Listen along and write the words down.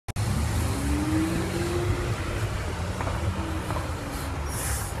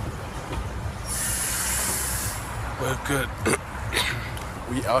good?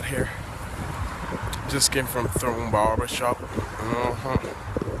 We out here. Just came from Throne Barber Shop.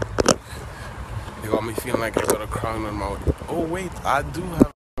 They got me feeling like I got a crown on my. Oh wait, I do have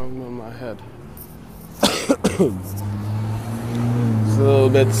a crown on my head. It's a little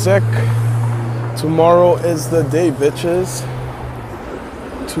bit sick. Tomorrow is the day, bitches.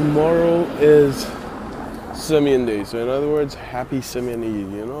 Tomorrow is Simeon Day. So in other words, happy Simeon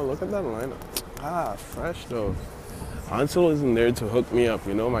Eve. You know, look at that lineup. Ah, fresh though. Hansel isn't there to hook me up,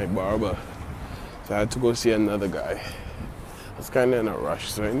 you know, my barber. So I had to go see another guy. I was kind of in a rush,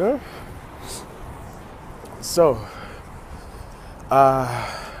 so you know. So,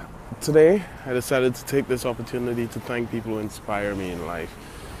 today I decided to take this opportunity to thank people who inspire me in life.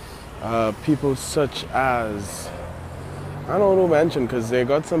 People such as, I don't know who mention, because they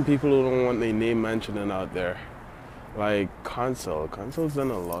got some people who don't want their name mentioning out there. Like Consul. Consul's done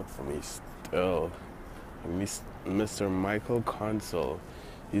a lot for me still. Mr. Michael Consul.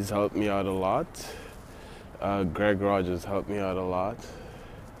 He's helped me out a lot. Greg Rogers helped me out a lot.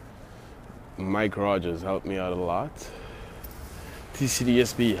 Mike Rogers helped me out a lot.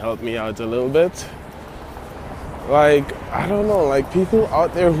 TCDSB helped me out a little bit. Like, I don't know, like people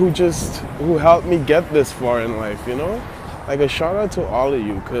out there who helped me get this far in life, you know? Like a shout out to all of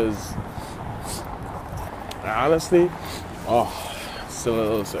you, because I honestly, still a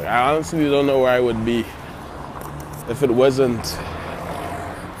little sick. I honestly don't know where I would be if it wasn't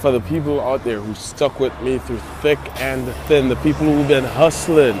for the people out there who stuck with me through thick and thin, the people who've been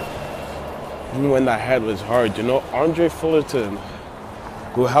hustling even when that head was hard, you know. Andre Fullerton,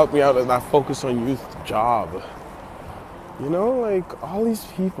 who helped me out at that Focus on Youth job. You know, like all these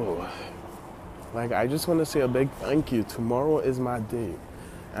people. Like, I just want to say a big thank you. Tomorrow is my day.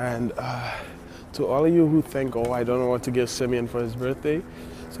 And to all of you who think, oh, I don't know what to give Simeon for his birthday,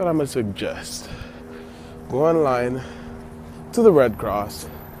 that's what I'm going to suggest. Go online to the Red Cross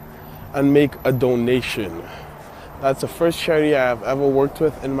and make a donation. That's the first charity I've ever worked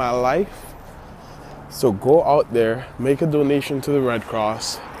with in my life. So go out there, make a donation to the Red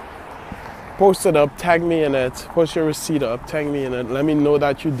Cross. Post it up, tag me in it, post your receipt up, tag me in it, let me know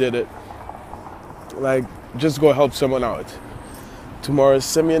that you did it. Like, just go help someone out. Tomorrow is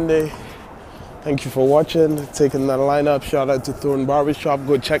Simeon Day. Thank you for watching, taking that lineup. Shout out to Thorn Barbershop.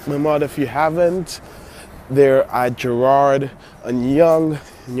 Go check them out if you haven't. They're at Gerard and Young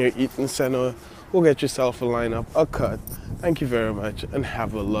near Eaton Center. Go get yourself a lineup, a cut. Thank you very much and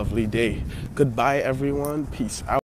have a lovely day. Goodbye, everyone. Peace out.